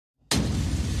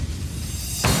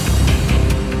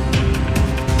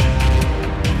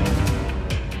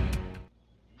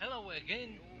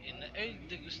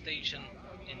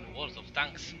worth of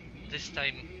tanks. This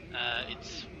time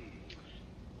it's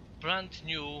brand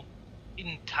new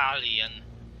Italian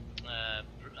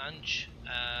branch.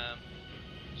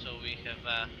 So we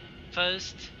have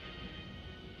first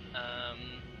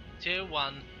tier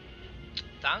 1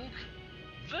 tank,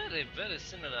 very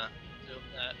similar to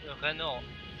Renault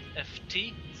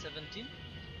FT 17,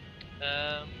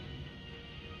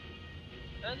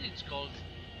 and it's called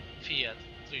Fiat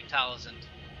 3000.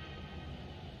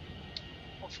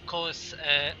 Of course,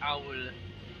 I will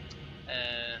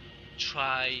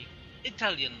try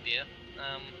Italian beer.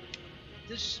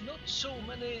 There's not so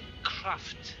many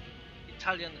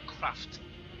Italian craft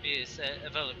beers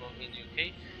available in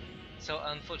UK, so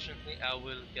unfortunately I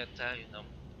will get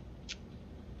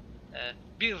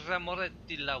Birra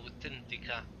Moretti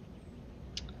l'Autentica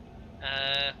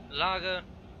lager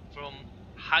from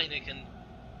Heineken,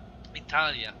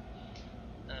 Italia.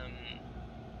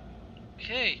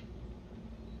 Okay,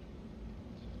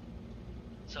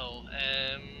 so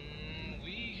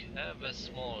we have a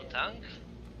small tank.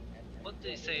 What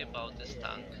they say about this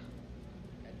tank?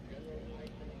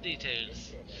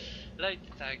 Details. Light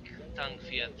tank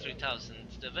Fiat 3000.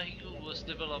 The vehicle was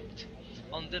developed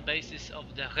on the basis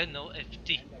of the Renault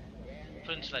FT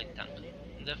French light tank.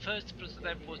 The first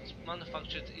prototype was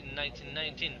manufactured in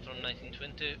 1919. From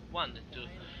 1921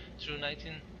 through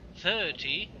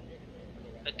 1930,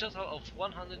 a total of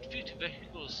 150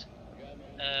 vehicles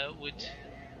with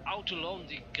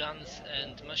autoloading guns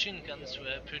and machine guns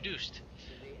were produced.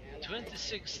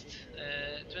 26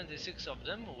 of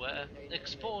them were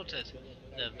exported.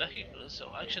 The vehicles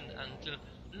saw action until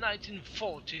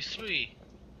 1943.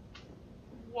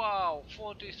 Wow,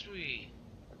 43.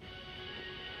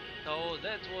 So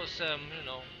that was,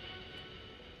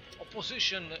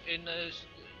 opposition in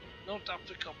North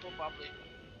Africa probably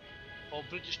for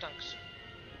British tanks.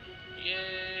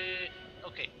 Yeah.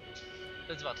 Okay,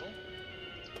 let's battle.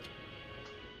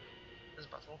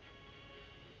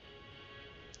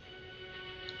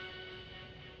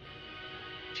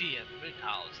 Fiat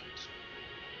 3000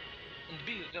 and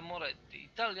Birra Moretti,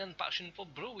 Italian passion for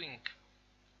brewing,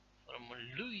 from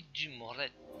Luigi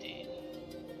Moretti.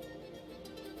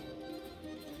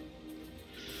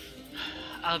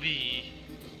 Abi.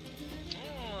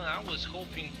 I was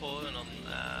hoping for a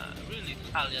really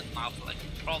Italian map like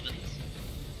province.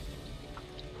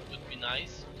 Would be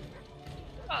nice.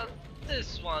 But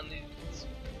this one is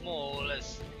more or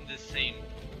less the same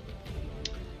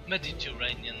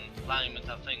Mediterranean climate,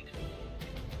 I think.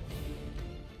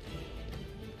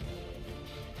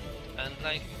 And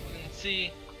like you can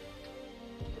see,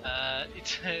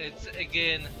 it's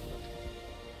again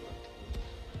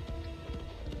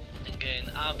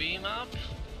RB map,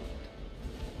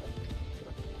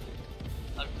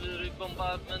 artillery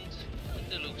bombardment.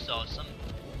 It looks awesome.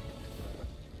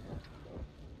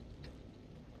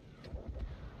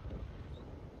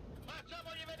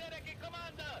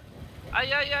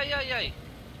 Ay.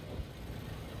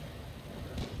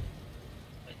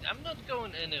 Wait, I'm not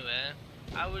going anywhere.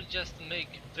 I will just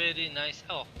make very nice.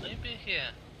 Oh, maybe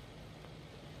here.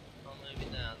 Or maybe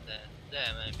down there.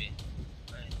 There, maybe.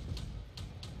 Right.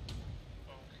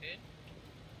 Okay.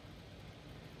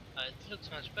 It looks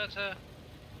much better.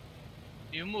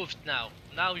 You moved now.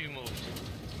 Now you moved.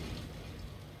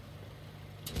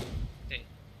 Okay.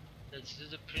 Let's do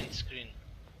the print screen.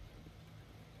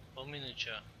 For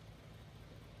miniature.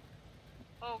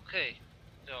 Okay,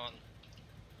 done.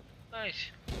 Nice.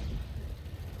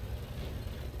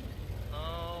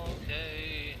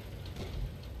 Okay.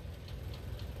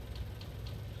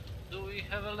 Do we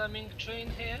have a lemming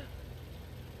train here?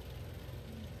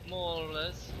 More or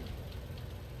less.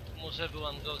 Almost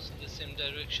everyone goes in the same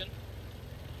direction.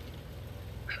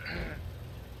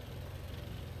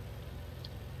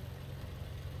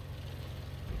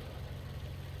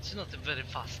 It's not a very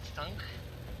fast tank.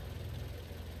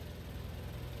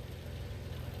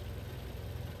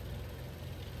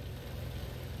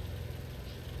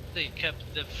 They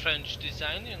kept the French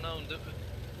design, the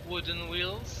wooden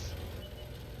wheels.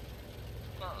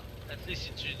 Well, at least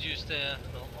it reduced the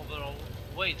overall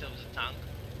weight of the tank.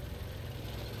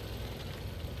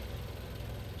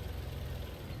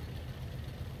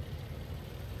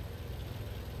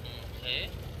 Okay.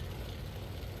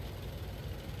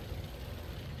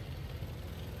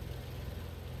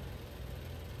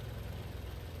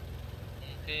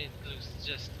 Okay, it looks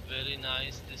just very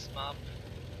nice, this map.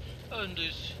 And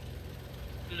this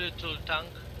little tank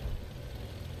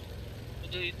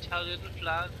with the Italian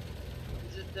flag.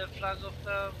 Is it the flag of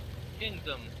the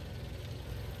kingdom?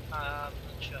 I'm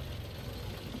not sure.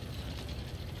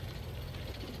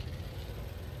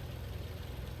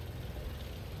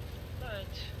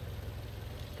 Right.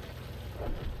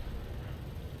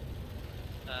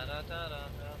 Da, da, da, da,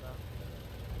 da, da.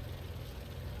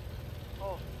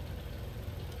 Oh,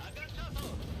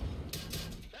 Agganciato!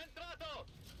 Centrato!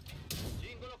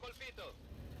 Singolo colpito!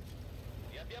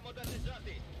 Li abbiamo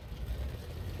danneggiati!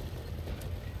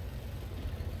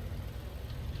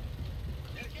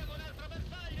 Cerchiamo un altro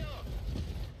bersaglio!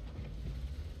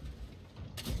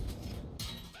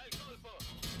 Bel colpo!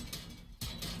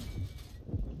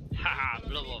 haha,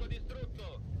 Piccolo blow up. nemico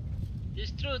distrutto!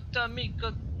 Distrutto,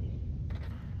 amico.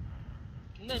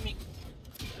 Nemico.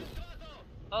 Centrato!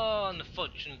 Oh,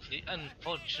 unfortunately.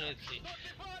 Tutti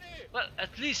fuori! Well,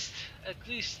 at least,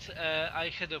 I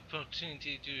had the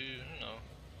opportunity to,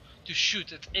 to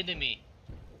shoot at enemy,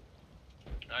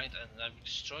 right? And I've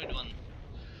destroyed one.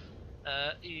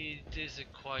 It is a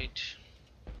quite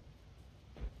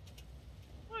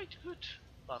good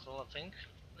battle, I think.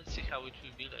 Let's see how it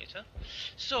will be later.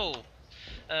 So,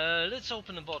 let's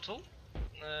open a bottle.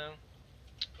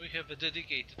 We have a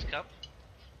dedicated cup,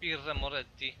 Birra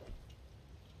Moretti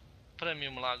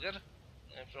Premium Lager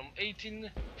from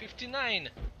 1859.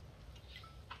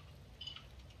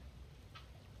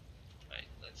 Right,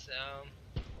 let's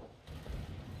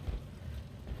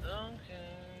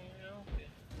okay.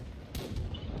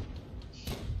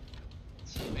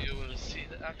 So you will see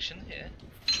the action here.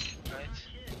 Right,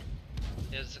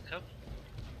 here's the cup.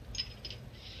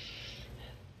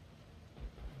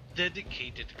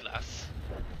 Dedicated glass,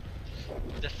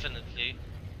 definitely.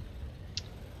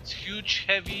 It's huge,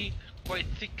 heavy, quite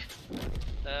thick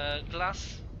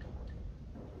glass.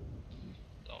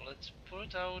 So let's pour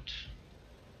it out.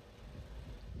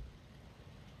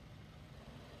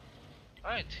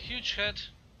 Alright, huge head,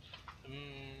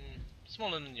 small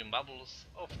aluminum bubbles,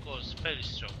 of course very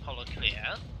strong color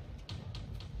clear.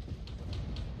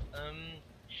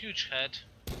 Huge head,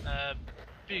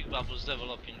 big bubbles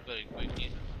developing very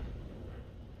quickly.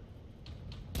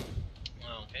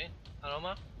 Okay,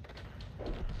 aroma.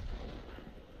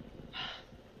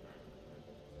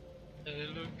 Hey,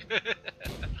 look,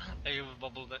 I have a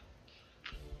bubble there.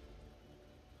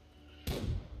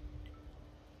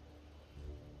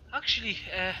 Actually,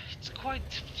 it's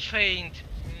quite faint.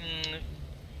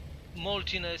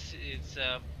 Maltiness is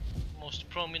most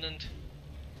prominent.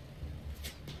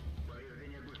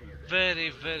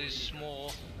 Very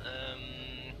small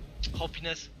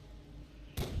hoppiness.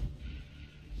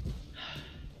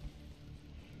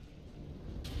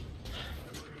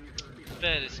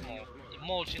 Very small.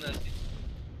 Maltiness,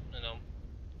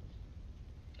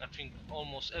 I think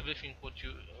almost everything what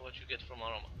you get from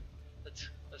aroma. Let's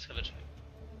have a try.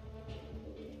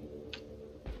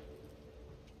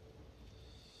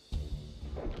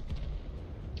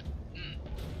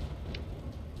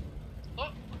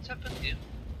 Oh, what's happened here?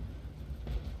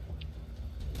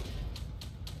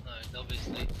 Right,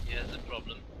 obviously he has a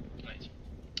problem. Right.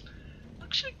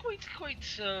 Actually,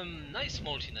 quite nice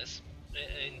maltiness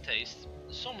in taste.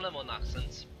 Some lemon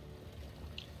accents.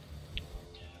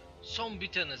 Some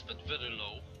bitterness, but very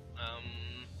low.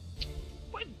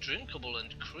 Quite drinkable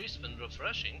and crisp and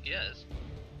refreshing. Yes.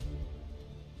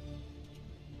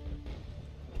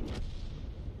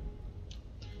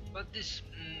 But this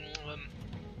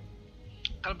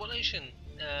carbonation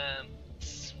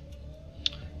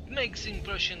makes the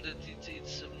impression that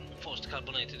it's forced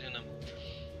carbonated,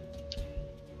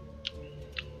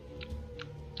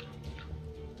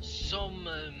 Some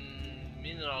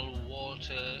mineral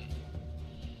water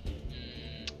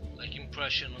like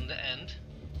impression on the end.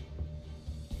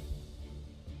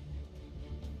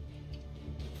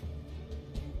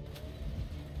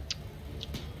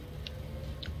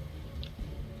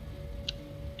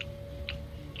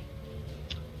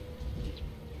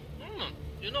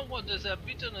 You know what, there's a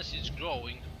bitterness is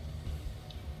growing,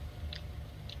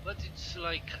 but it's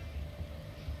like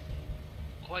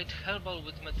quite herbal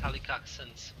with metallic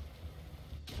accents.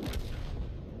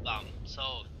 Bam,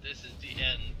 so this is the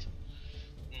end.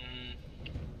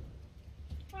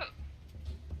 Well,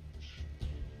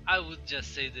 I would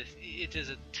just say that it is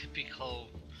a typical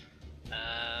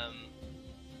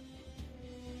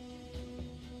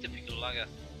lager.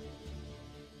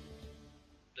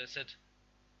 That's it.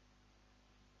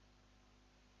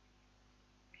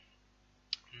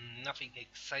 Nothing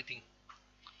exciting.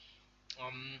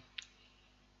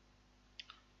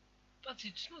 But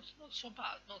it's not so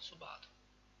bad, not so bad.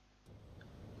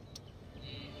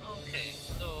 Okay,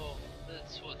 so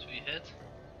that's what we had.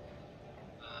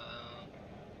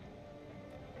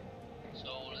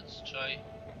 So let's try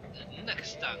the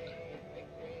next tank.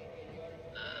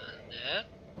 There.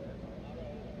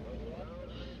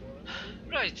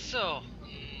 Right, so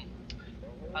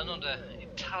another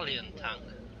Italian tank.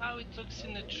 How it looks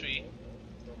in the tree.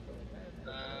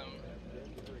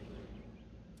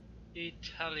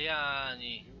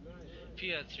 Italiani,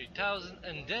 Fiat 3000,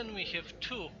 and then we have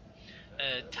two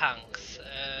tanks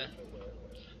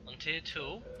on tier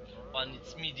 2. One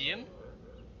is medium,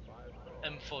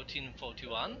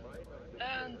 M1441,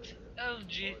 and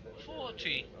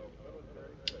LG40.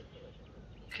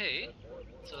 Okay,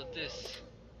 so this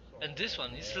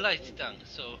one is light tank,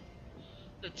 so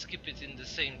let's keep it in the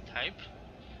same type.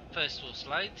 First was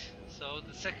light, so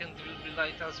the second will be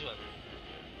light as well.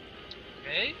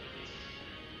 Okay,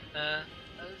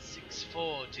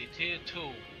 L640 tier 2.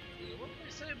 What do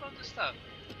they say about the stuff?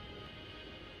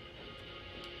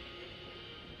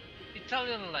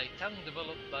 Italian light tank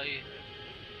developed by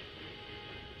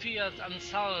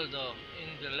Fiat-Ansaldo in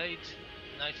the late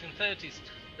 1930s.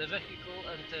 The vehicle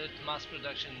entered mass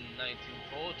production in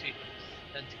 1940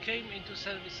 and came into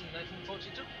service in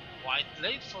 1942. Quite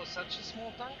late for such a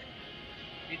small tank.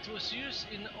 It was used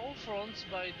in all fronts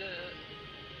by the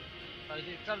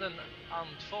Italian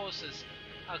armed forces.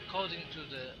 According to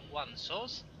the one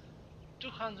source,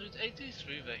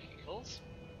 283 vehicles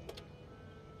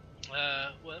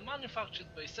were manufactured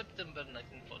by September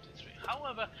 1943.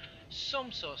 However,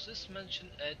 some sources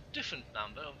mention a different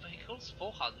number of vehicles,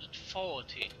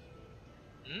 440.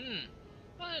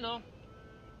 Well, you know,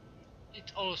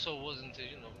 it also wasn't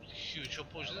a huge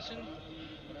opposition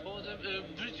for the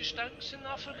British tanks in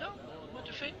Africa. What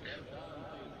do you think?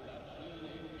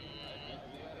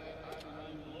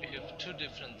 We have two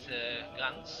different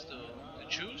guns to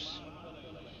choose.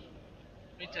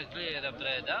 Mitagliera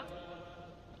Breda,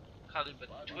 caliber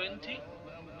 20,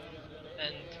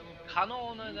 and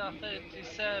Cannonada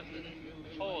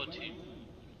 3740.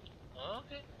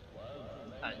 Okay,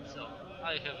 and so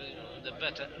I have the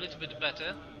better, little bit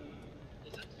better.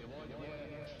 Is it?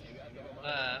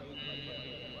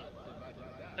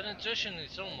 Penetration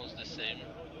is almost the same.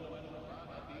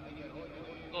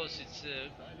 Of course, its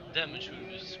damage will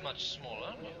be much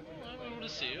smaller. We will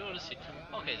see. We will see.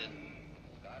 Okay then.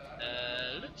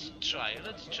 Let's try.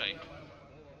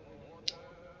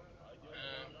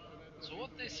 So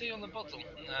what they say on the bottom?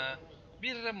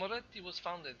 Birra Moretti was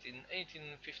founded in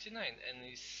 1859 and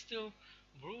is still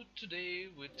brewed today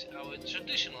with our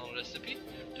traditional recipe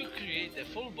to create a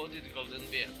full-bodied golden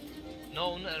beer,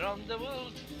 known around the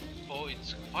world for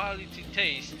its quality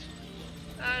taste.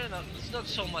 I don't know, it's not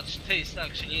so much taste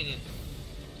actually in it.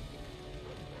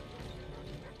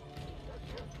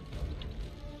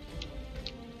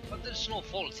 But there's no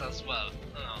faults as well.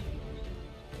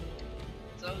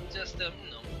 So just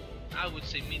I would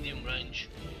say medium range,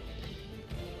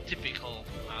 typical,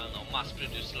 I don't know,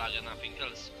 mass-produced lager, nothing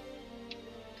else.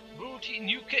 Brewed in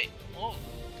UK,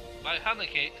 by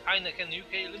Heineken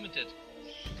UK Limited.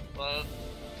 Well,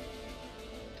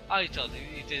 I thought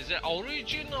it is the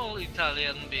original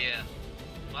Italian beer.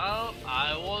 Well,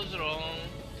 I was wrong.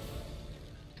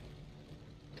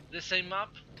 The same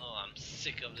map? Oh, I'm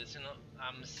sick of this,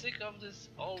 I'm sick of this,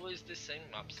 always the same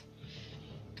maps.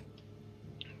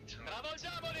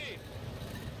 Travolgiamoli!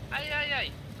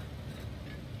 Ai.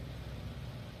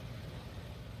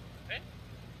 Okay.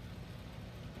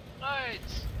 Right,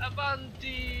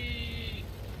 avanti!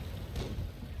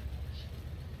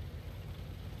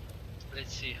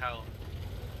 Let's see how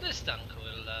this tank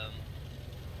will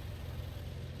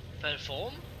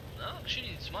perform. No,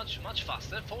 actually it's much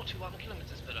faster, 41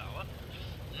 kilometers per hour.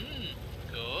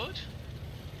 Good.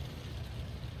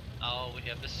 Oh, we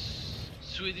have this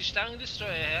Swedish tank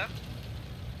destroyer here,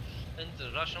 and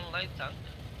the Russian light tank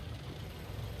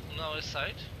on our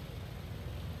side.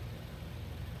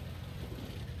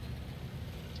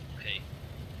 Okay.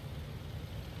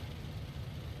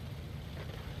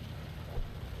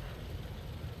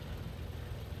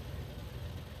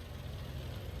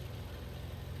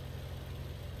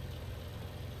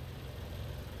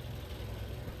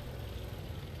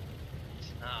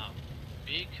 Now,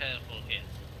 be careful here.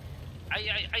 Ay.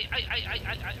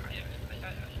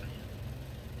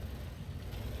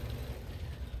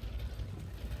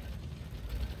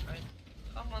 Right.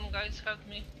 Come on guys, help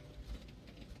me.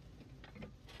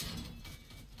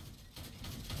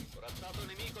 Corazzato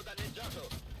nemico danneggiato.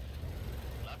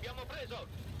 L'abbiamo preso.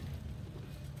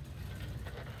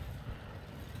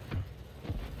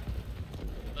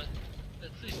 But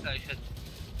at least I had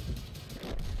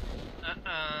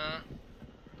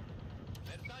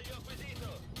Bersaglio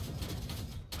acquisito.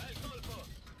 Bel colpo.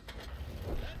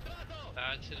 Entrato.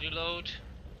 to reload.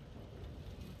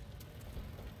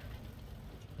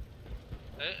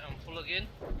 Okay, I'm full again.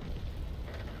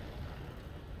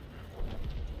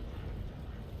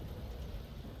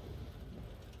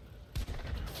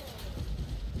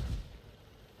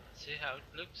 See how it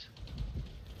looks.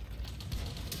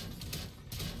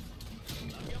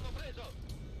 L'abbiamo preso.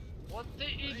 the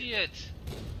idiot?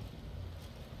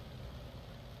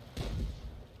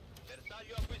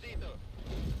 Bersaglio acquisito.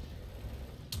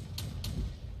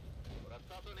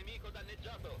 Corazzato nemico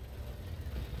danneggiato.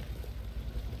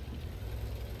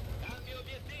 Cambio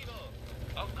obiettivo.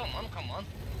 Oh, come on, come on.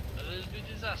 There will be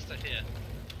disaster here.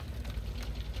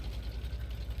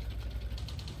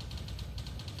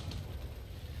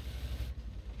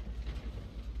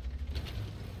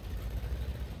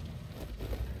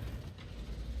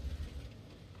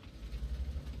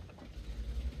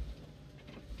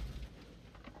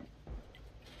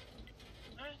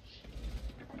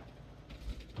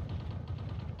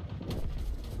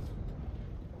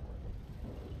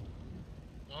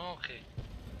 Okay.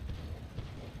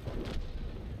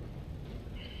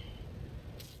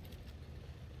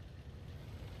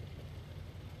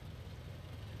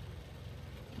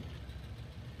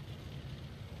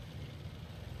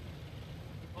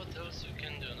 What else you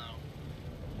can do now?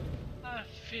 I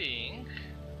think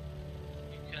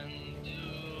you can do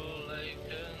like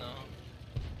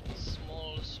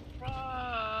small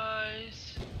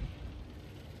surprise.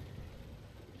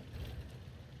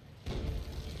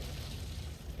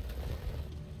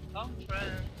 Come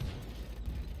friend.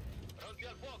 Pronti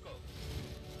al fuoco.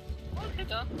 Okay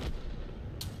done.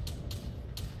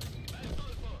 Bel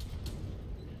colpo.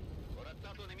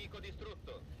 Corazzato nemico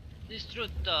distrutto.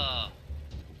 Distrutto.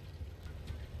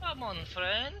 Come on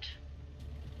friend.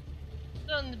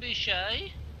 Don't be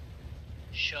shy.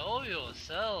 Show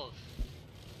yourself.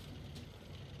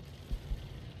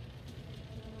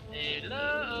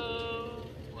 Hello.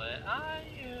 Where are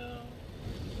you?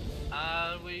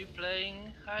 Are we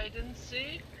playing hide and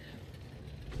seek?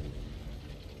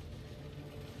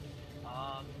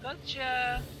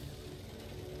 Gotcha!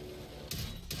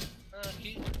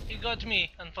 He got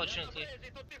me, unfortunately.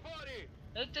 Tutti fuori.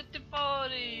 Tutti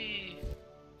fuori!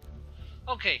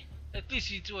 Okay, at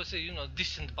least it was a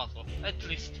decent battle. At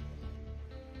least.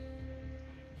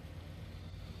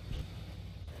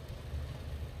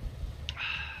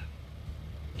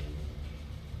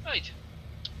 Right.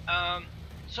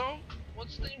 So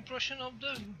what's the impression of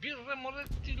the Birra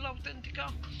Moretti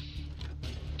L'Autentica?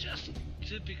 Just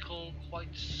typical,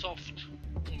 quite soft,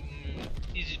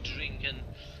 easy drink and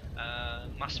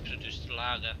mass-produced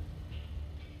lager.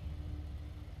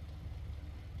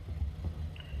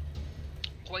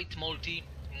 Quite malty.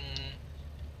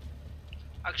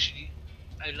 Actually,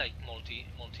 I like malty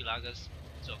lagers.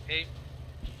 It's okay.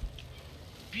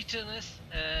 Bitterness.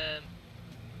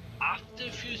 After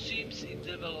a few sips, it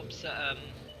develops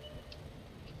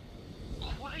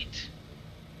quite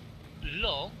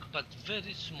long but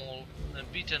very small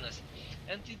bitterness,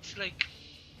 and it's like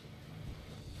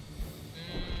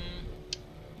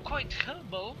quite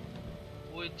herbal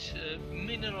with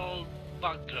mineral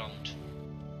background,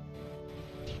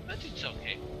 but it's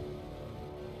okay.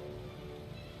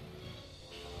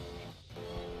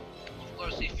 Of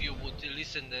course, if you would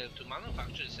listen to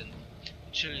manufacturers and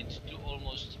chill it to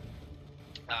almost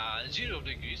 0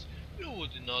 degrees, you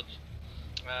would not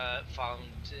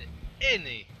found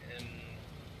any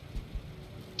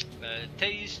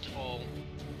taste or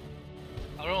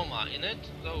aroma in it,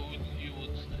 though you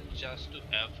would just to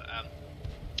have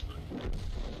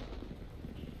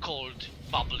cold,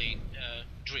 bubbly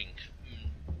drink.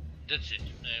 That's it.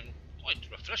 Quite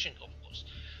refreshing, of course.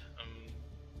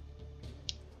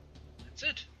 That's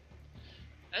it.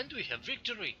 And we have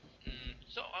victory.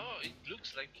 So it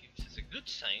looks like it's a good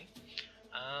sign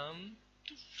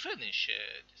to finish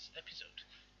this episode,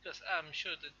 because I'm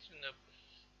sure that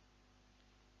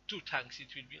 2 tanks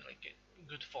it will be like a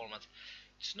good format.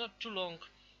 It's not too long.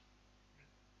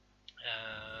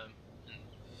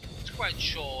 It's quite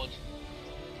short.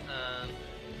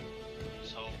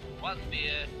 So 1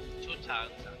 beer, 2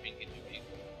 tanks. I think it will be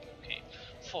okay.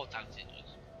 4 tanks it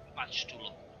was much too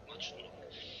long.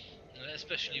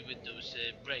 Especially with those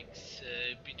breaks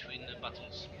between the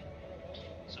battles.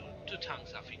 So 2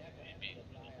 tanks I think will be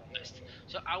best.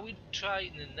 So I will try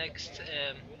in the next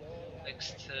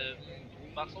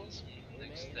battles,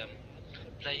 next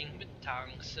playing with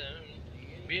tanks,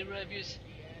 beer reviews.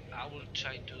 I will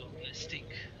try to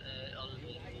stick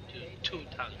only to 2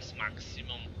 tanks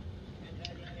maximum.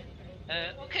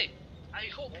 Okay, I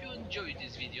hope you enjoyed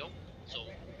this video. So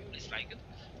please like it.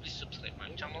 Please subscribe my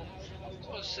channel. Of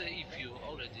course, if you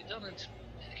already done it,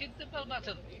 hit the bell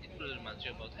button. It will remind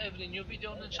you about every new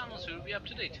video on the channel, so you'll be up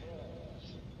to date.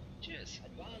 Cheers.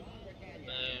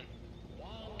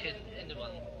 Can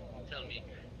anyone tell me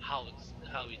how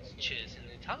it's cheers in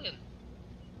Italian?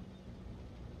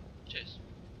 Cheers.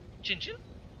 Chin chin?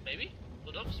 Maybe?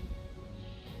 Hot dogs?